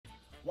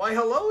Why,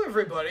 hello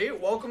everybody.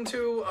 Welcome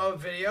to a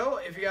video.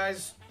 If you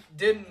guys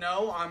didn't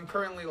know, I'm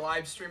currently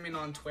live streaming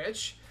on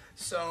Twitch.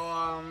 So,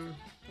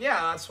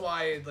 yeah, that's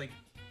why, like,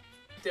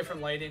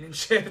 different lighting and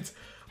shit.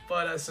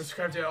 But,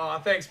 subscribe to it. Aw,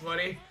 thanks,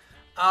 buddy.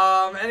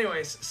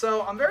 Anyways,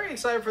 so I'm very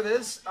excited for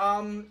this.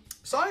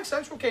 Sonic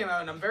Central came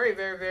out, and I'm very,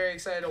 very, very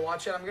excited to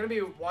watch it. I'm going to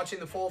be watching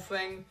the full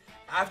thing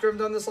after I'm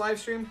done this live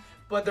stream.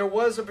 But there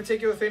was a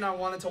particular thing I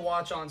wanted to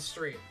watch on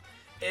stream.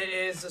 It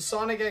is the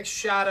Sonic X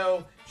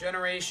Shadow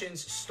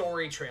Generations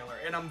story trailer,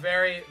 and I'm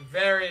very,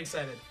 very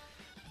excited.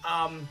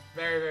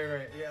 Very, very,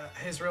 very, yeah,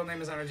 his real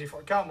name is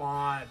Energy4. Come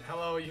on.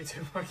 Hello,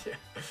 YouTube. Yeah.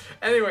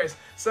 Anyways,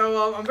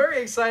 so I'm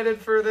very excited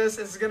for this.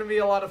 It's going to be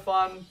a lot of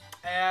fun.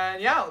 And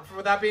yeah,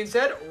 with that being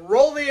said,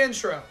 roll the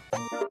intro.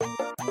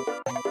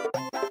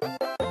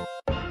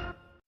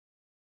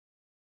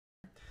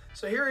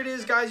 So here it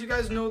is, guys. You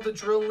guys know the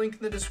drill. Link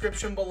in the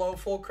description below.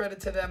 Full credit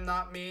to them,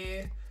 not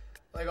me.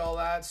 Like all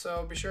that,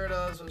 so be sure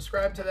to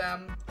subscribe to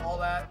them, all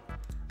that.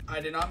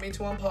 I did not mean to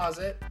unpause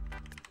it.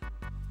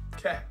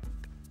 Okay,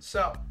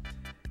 so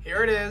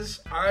here it is.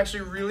 I'm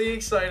actually really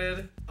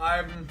excited.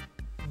 I'm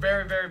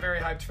very, very, very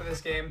hyped for this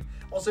game.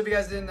 Also, if you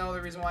guys didn't know,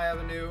 the reason why I have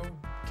a new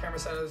camera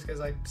setup is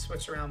because I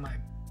switched around my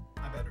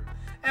bedroom.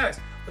 Anyways,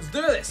 let's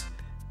do this.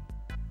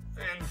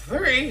 In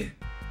 3,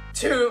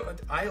 2,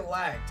 I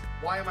lagged.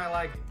 Why am I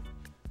lagging?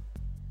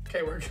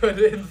 Okay, we're good.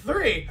 In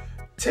 3,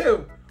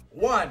 2,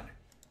 1.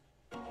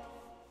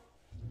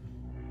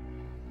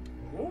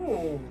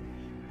 Ooh.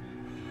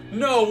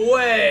 No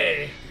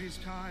way! It is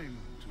time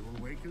to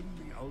awaken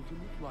the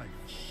ultimate life.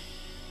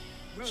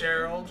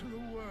 Gerald. Welcome to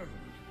the world.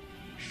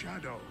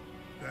 Shadow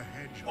the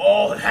Hedgehog.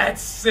 Oh,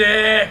 that's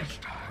sick!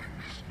 Time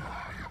is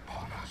nigh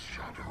upon us,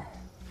 Shadow.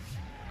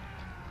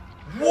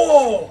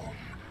 Whoa!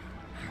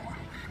 You will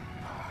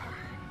be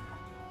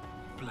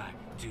mine.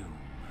 Black Doom.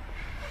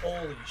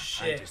 Holy I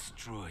shit.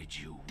 destroyed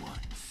you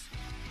once.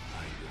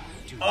 I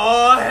will do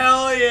Oh,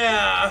 hell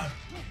yeah!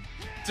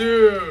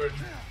 Dude.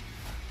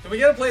 Do we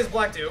get to play as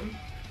Black Doom?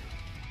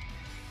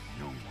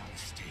 no more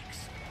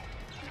mistakes.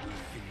 We'll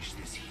finish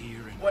this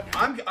here and What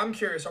now. I'm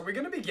curious, are we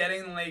gonna be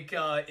getting like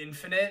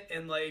Infinite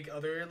and like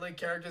other like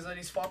characters that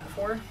he's fought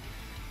before?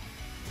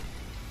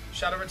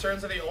 Shadow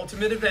returns to the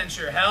ultimate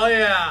adventure. Hell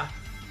yeah!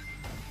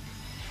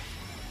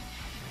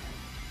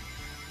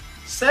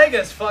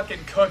 Sega's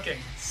fucking cooking.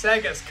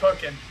 Sega's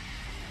cooking.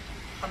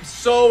 I'm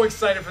so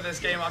excited for this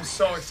game. I'm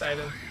so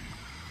excited.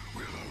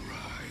 Will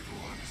arrive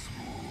once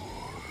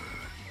more.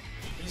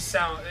 He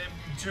sound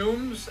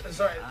Doom's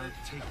sorry. I'll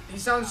take He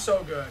sounds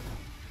so good.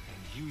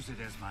 and use it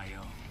as my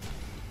own.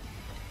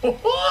 Put your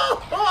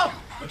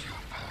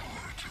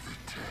power to the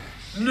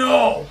test.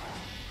 No!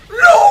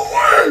 No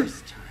way!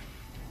 This time,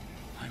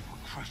 I will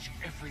crush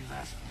every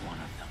last one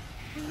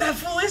of them.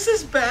 MEPHILES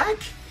is back?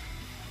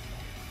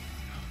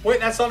 Wait,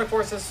 that's Sonic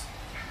Forces.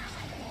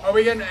 Are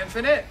we getting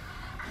Infinite?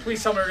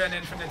 Please tell me we're getting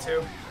Infinite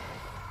too.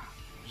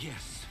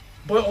 Yes.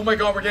 But oh my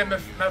god, we're getting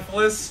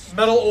MEPHILES.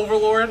 Metal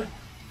Overlord.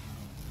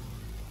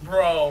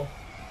 Bro.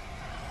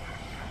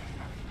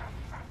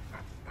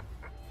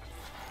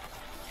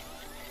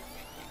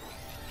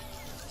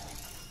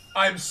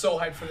 I'm so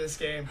hyped for this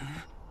game.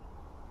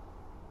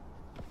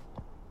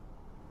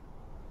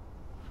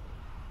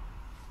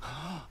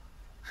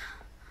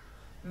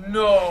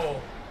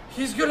 No.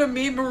 He's gonna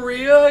meet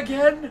Maria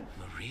again?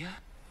 Maria?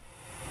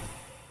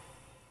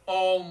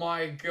 Oh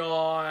my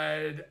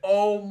god.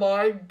 Oh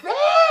my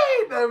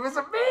god. That was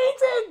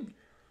amazing.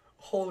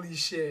 Holy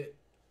shit.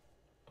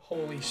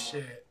 Holy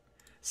shit.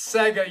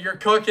 Sega, you're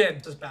cooking.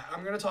 Just back.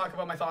 I'm going to talk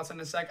about my thoughts in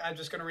a sec. I'm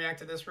just going to react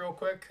to this real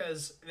quick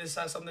because this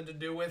has something to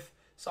do with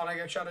Sonic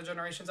X Shadow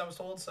Generations, I was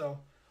told. So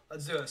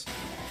let's do this.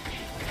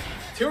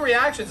 2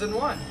 reactions in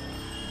 1.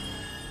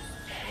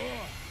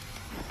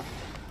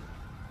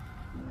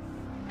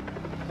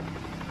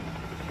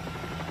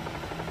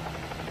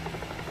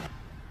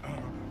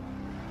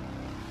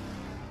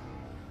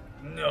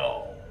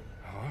 No.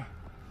 Huh?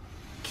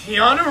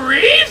 Keanu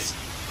Reeves?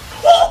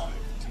 Oh!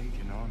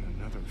 Taking on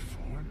another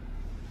form?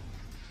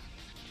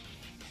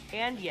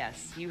 And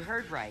yes, you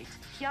heard right.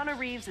 Keanu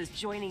Reeves is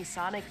joining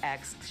Sonic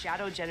X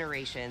Shadow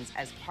Generations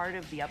as part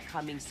of the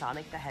upcoming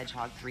Sonic the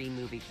Hedgehog 3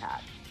 movie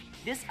pack.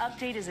 This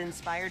update is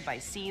inspired by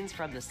scenes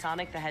from the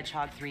Sonic the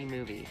Hedgehog 3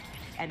 movie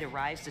and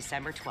arrives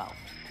December 12th.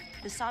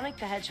 The Sonic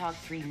the Hedgehog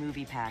 3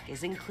 movie pack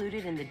is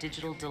included in the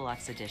Digital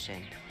Deluxe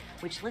Edition,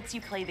 which lets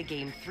you play the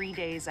game 3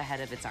 days ahead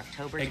of its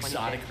October 25th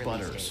Exotic release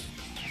butters. date.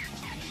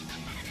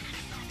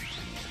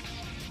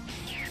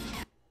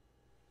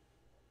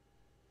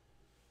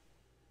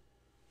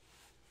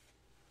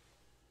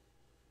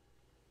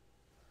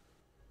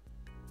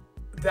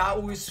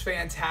 That was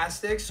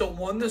fantastic. So,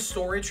 one, the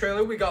story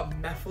trailer, we got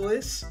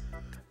MEPHILES.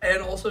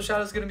 And also,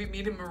 Shadow's going to be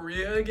meeting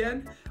Maria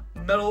again.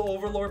 Metal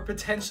Overlord,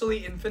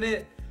 potentially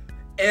Infinite.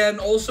 And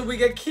also, we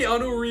get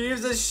Keanu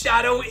Reeves as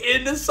Shadow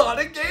in the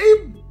Sonic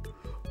game.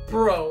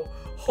 Bro,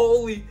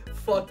 holy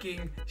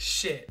fucking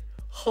shit.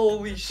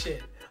 Holy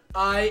shit.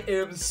 I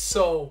am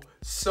so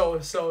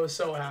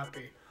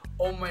happy.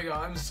 Oh my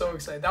god, I'm so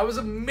excited. That was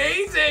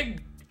amazing.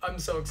 I'm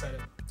so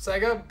excited.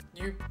 Sega,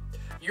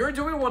 you're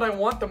doing what I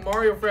want the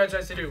Mario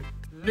franchise to do.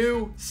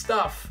 New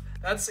stuff.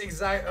 That's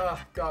exact. Oh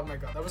God, my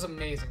God, that was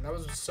amazing. That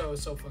was so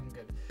fucking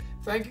good.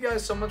 Thank you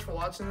guys so much for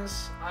watching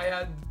this. I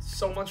had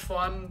so much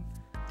fun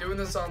doing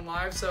this on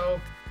live. So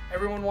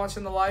everyone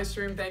watching the live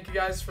stream, thank you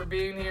guys for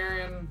being here,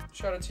 and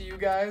shout out to you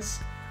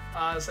guys.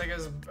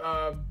 Sega's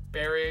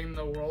burying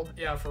the world.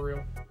 Yeah, for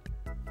real.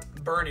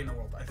 Burning the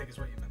world, I think is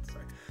what you meant to say.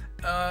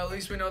 At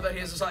least we know that he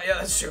is a son. Yeah,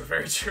 that's true.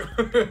 Very true.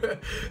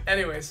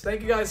 Anyways,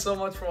 thank you guys so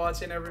much for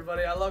watching,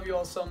 everybody. I love you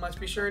all so much.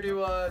 Be sure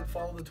to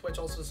follow the Twitch.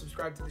 Also,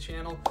 subscribe to the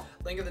channel.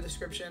 Link in the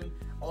description.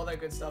 All that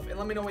good stuff. And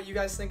let me know what you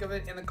guys think of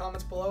it in the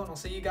comments below. And I'll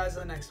see you guys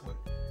in the next one.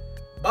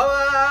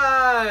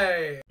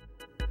 Bye-bye!